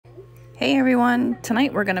Hey everyone,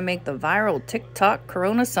 tonight we're gonna make the viral TikTok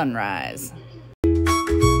Corona sunrise.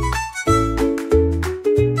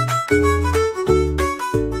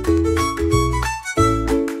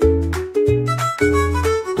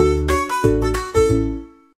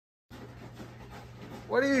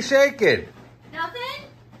 What are you shaking? Nothing?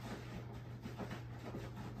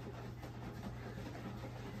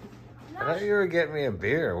 I thought you were getting me a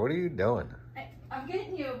beer. What are you doing? I'm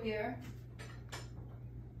getting you a beer.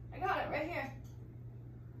 I got it right here.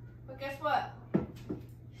 But guess what?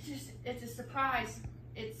 It's a surprise.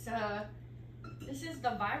 This is the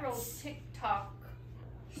viral TikTok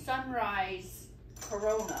sunrise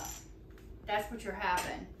Corona. That's what you're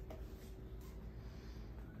having.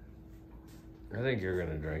 I think you're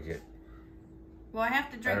gonna drink it. Well, I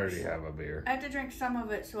have to drink. I already have a beer. I have to drink some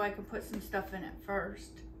of it so I can put some stuff in it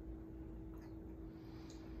first.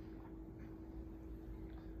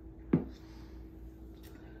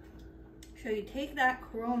 So you take that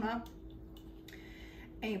Corona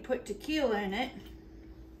and you put tequila in it.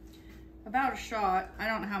 About a shot. I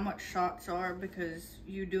don't know how much shots are because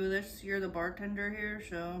you do this. You're the bartender here,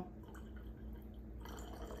 so.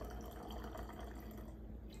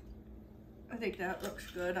 I think that looks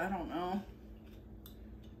good. I don't know.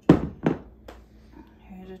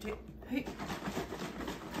 Here's a tip. Hey.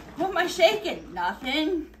 What am I shaking?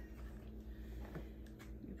 Nothing.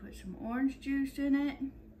 You put some orange juice in it.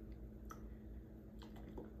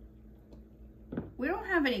 We don't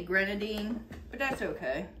have any Grenadine, but that's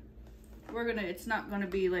okay. It's not gonna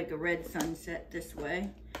be like a red sunset this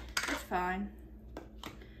way. It's fine.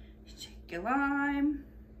 Take your lime.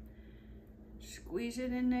 Squeeze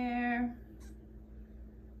it in there.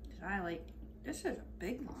 This is a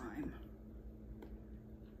big lime.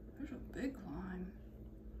 There's a big lime.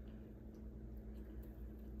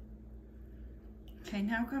 Okay,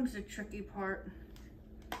 now comes the tricky part.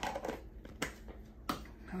 All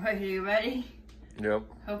right, are you ready? Yep.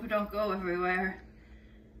 Hope it don't go everywhere.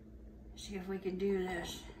 See if we can do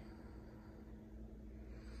this.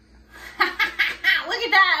 Look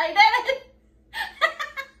at that, I did it!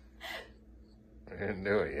 I didn't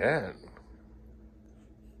do it yet.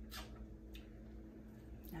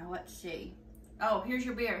 Now let's see. Oh, here's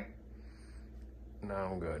your beer. No,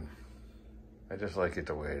 I'm good. I just like it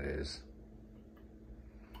the way it is.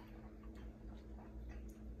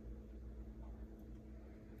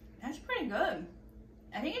 That's pretty good.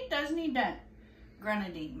 I think it does need that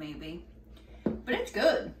Grenadine maybe, but it's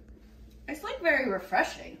good. It's like very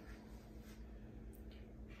refreshing.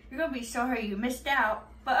 You're gonna be sorry you missed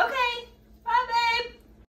out, but okay, bye babe.